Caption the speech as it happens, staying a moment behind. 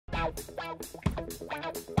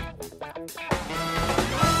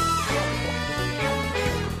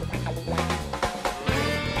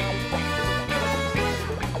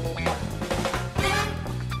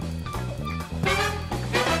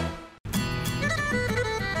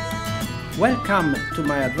Welcome to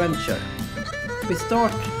my adventure. We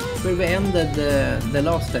start where we ended the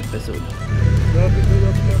last episode. Jag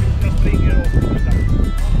springer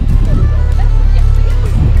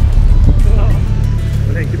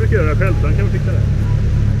men Henke brukar göra det själv, så han kan väl fixa det.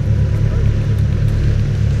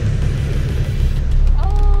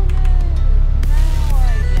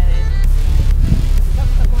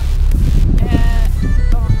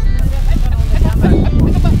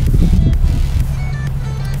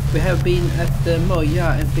 We have been at Moya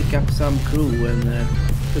and pick up some crew and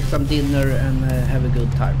cook some dinner and have a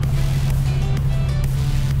good time.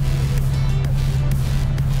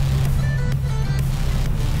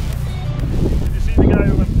 Did you see the guy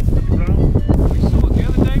who went to the ground? We saw the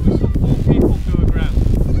other day. We saw 4 people go aground.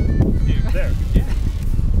 There? Yeah.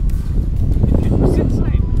 It was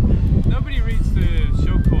insane. Nobody reads the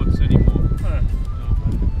show codes anymore. No.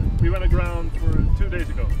 We went aground for 2 days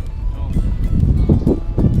ago.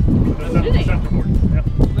 Yeah.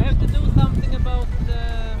 We have to do something about the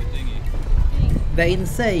dinghy. The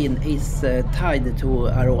Insane is tied to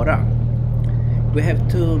Aurora. We have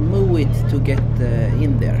to move it to get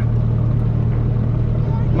in there.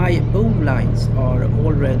 My boom lines are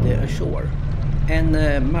already ashore and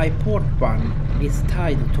my port one is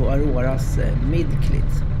tied to Aurora's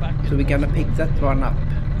mid-clit, so we're gonna pick that one up.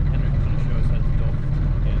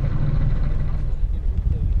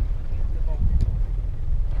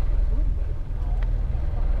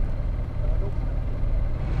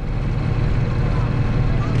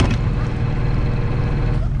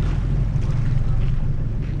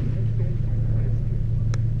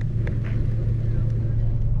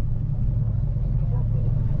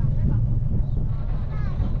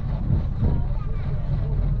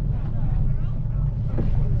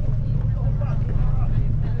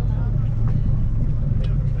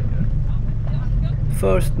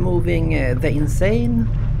 First moving the Insane.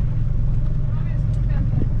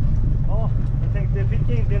 Ja, jag tänkte, fick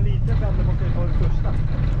jag inte en liten fram, det måste jag ta den största.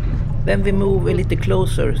 Then we move a little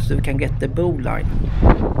closer so we can get the bow line.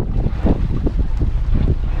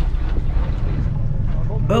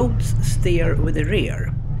 Boats steer with the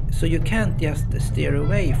rear, so you can't just steer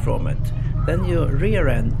away from it. Then your rear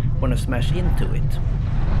end wanna smash into it.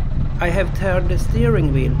 I have turned the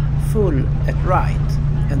steering wheel full at right,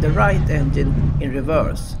 and the right engine in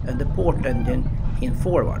reverse and the port engine in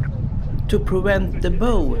forward. To prevent the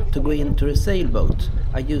bow to go into the sailboat,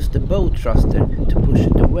 I use the bow thruster to push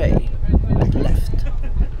it away at left.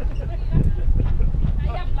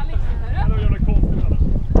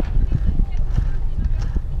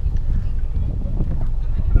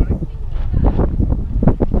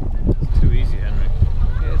 It's too easy, Henrik.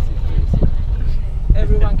 Yes, it's easy.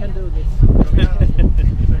 Everyone can do this.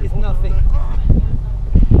 It's nothing.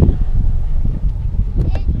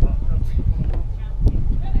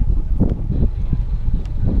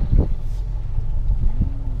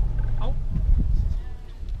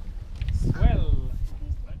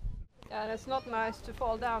 And it's not nice to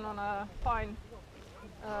fall down on a pine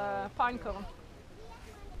cone.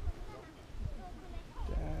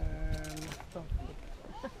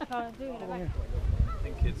 I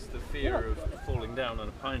think it's the fear of falling down on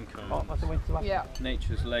a pine cone. Yeah.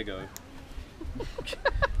 Nature's Lego.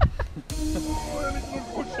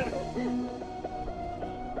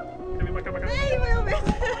 Kan vi backa? Nej, vad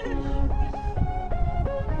jobbigt!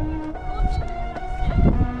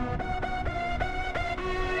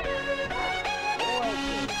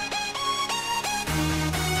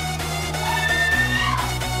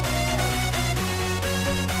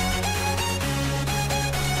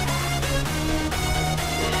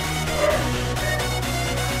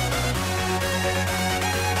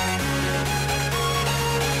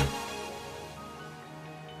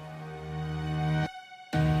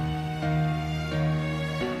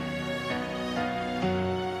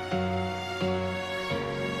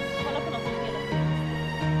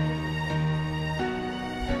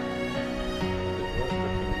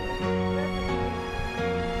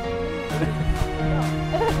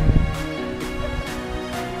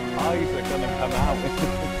 Eyes are gonna come out.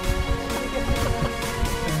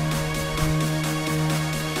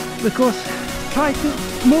 Because try to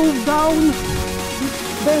move down,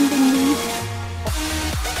 bending knees.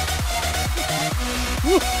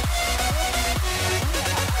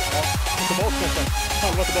 Tillbaka nästan.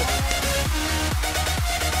 Halva tillbaka.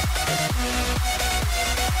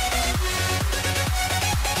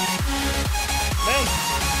 Men!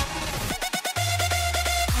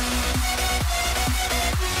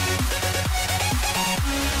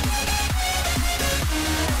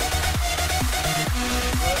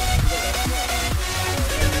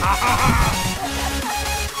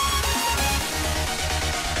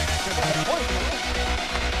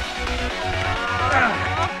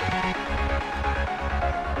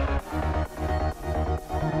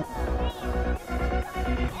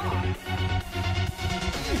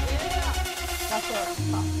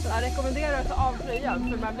 Jag rekommenderar att ta av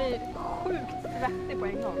tröjan för man blir sjukt svettig på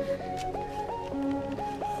en gång.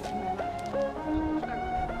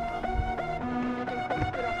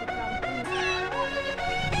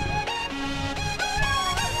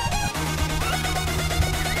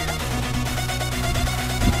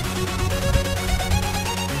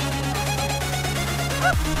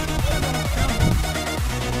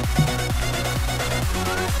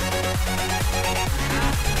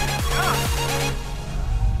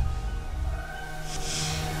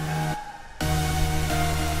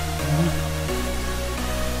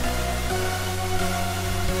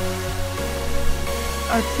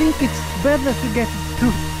 I think it's better to get to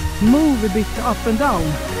move a bit up and down.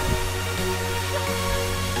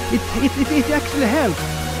 It actually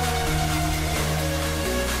helps.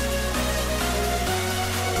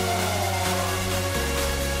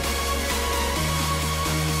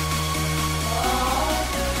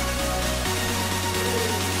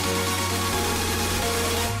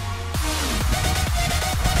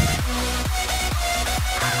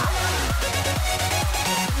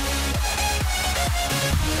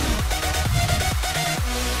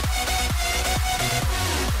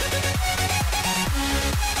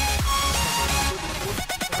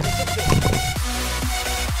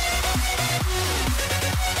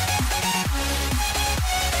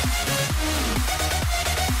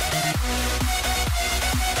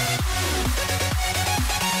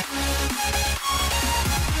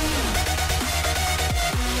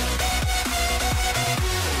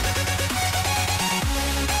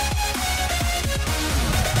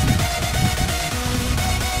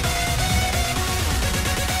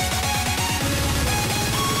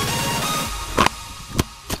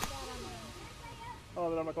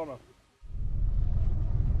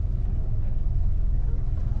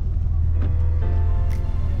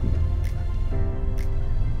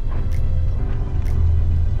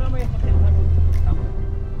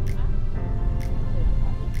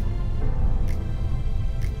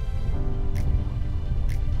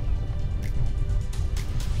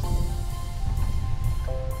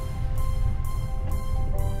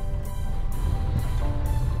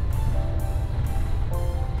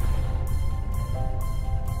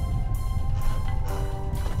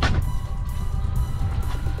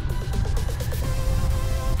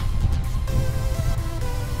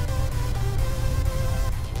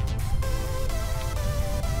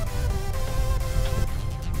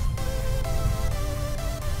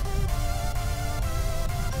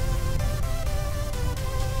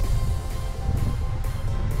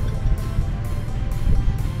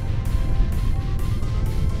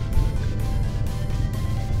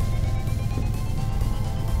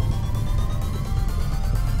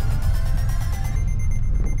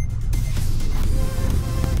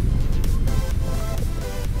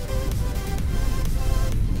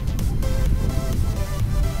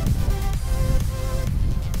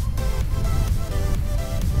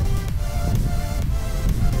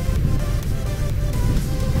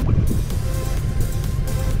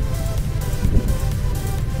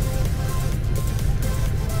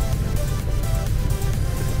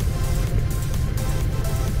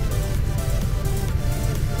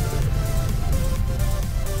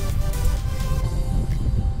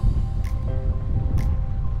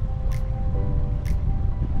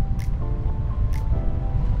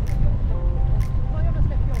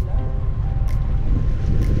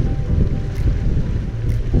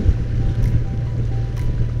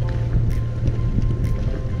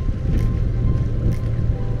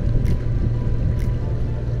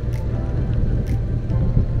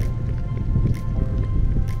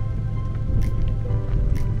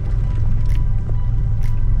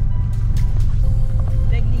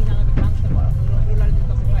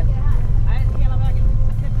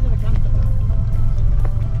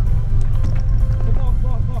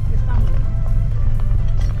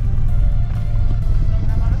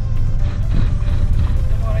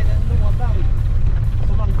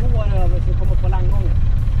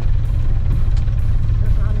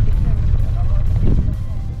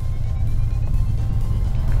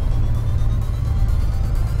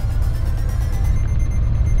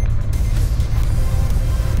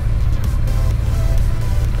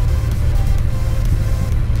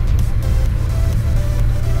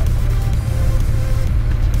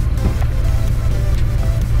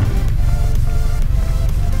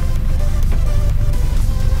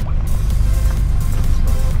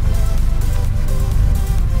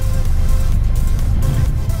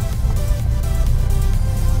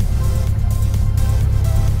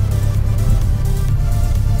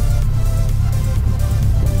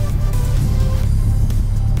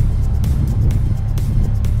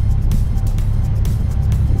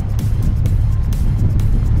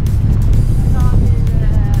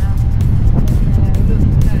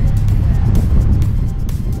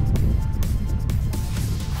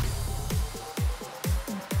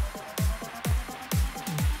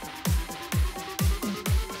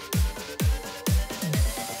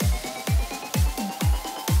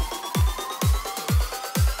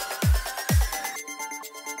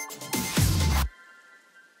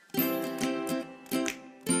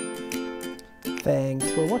 Thanks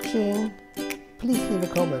for watching. Please leave a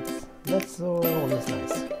comment. That's always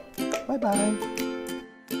nice. Bye bye.